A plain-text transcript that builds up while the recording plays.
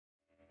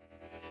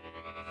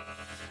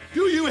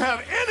Do you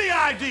have any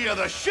idea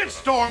the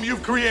shitstorm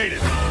you've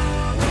created?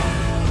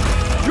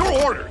 Your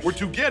orders were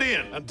to get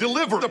in and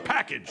deliver the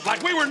package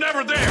like we were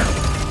never there.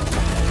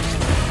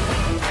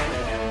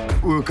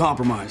 We were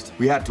compromised.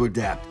 We had to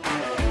adapt.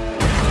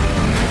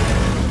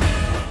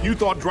 You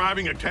thought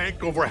driving a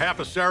tank over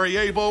half of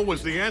Sarajevo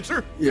was the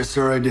answer? Yes,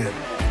 sir, I did.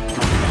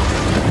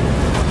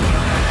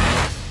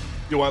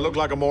 Do I look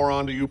like a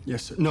moron to you?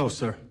 Yes, sir. No,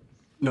 sir.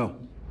 No.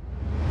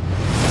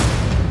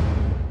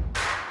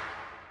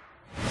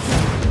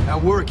 Our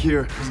work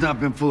here has not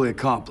been fully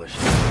accomplished.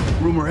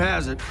 Rumor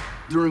has it,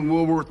 during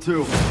World War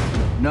II,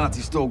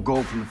 Nazis stole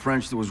gold from the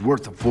French that was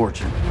worth a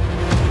fortune.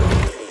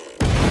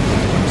 The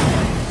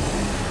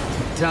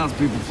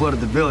townspeople flooded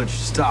the village to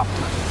stop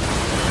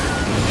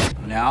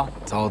them. Now,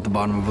 it's all at the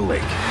bottom of a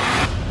lake.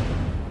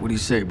 What do you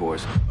say,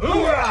 boys?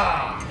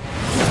 Hoorah!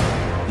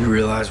 You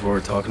realize what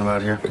we're talking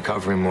about here?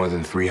 Recovering more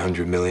than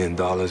 $300 million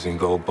in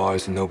gold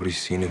bars that nobody's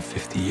seen in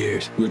 50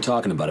 years. We're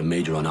talking about a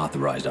major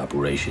unauthorized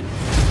operation.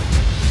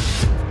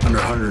 Under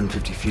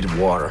 150 feet of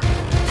water.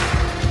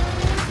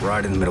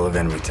 Right in the middle of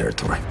enemy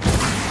territory.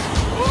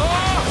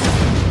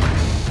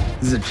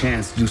 This is a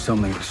chance to do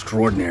something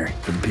extraordinary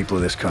for the people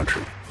of this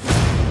country.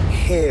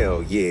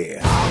 Hell yeah.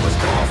 I was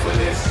born for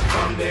this.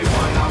 From day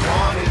one, I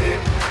wanted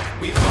it.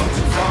 We've come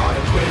too far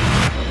to quit.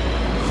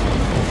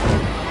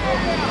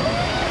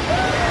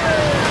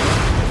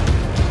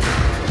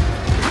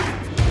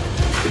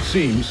 It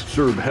seems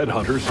Serb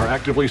headhunters are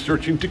actively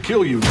searching to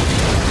kill you.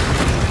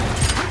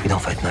 We don't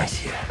fight nice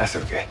here. That's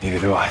okay. Neither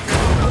do I.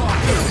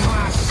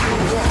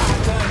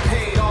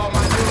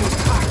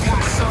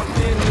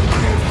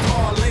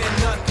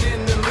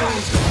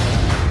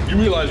 You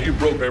realize you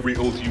broke every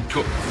oath you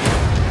took.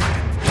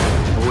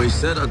 Always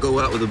said I'd go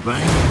out with a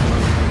bang.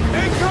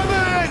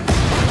 Incoming!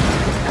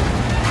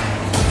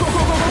 Go, go,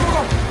 go, go,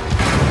 go!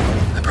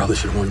 I probably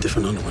should have worn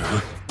different underwear,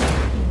 huh?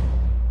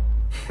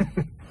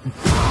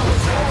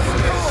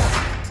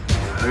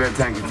 I got a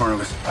tank in front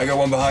of us. I got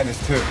one behind us,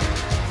 too.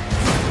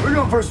 We're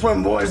going for a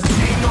swim, boys.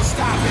 Ain't no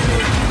stopping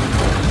it.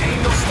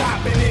 Ain't no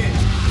stopping it.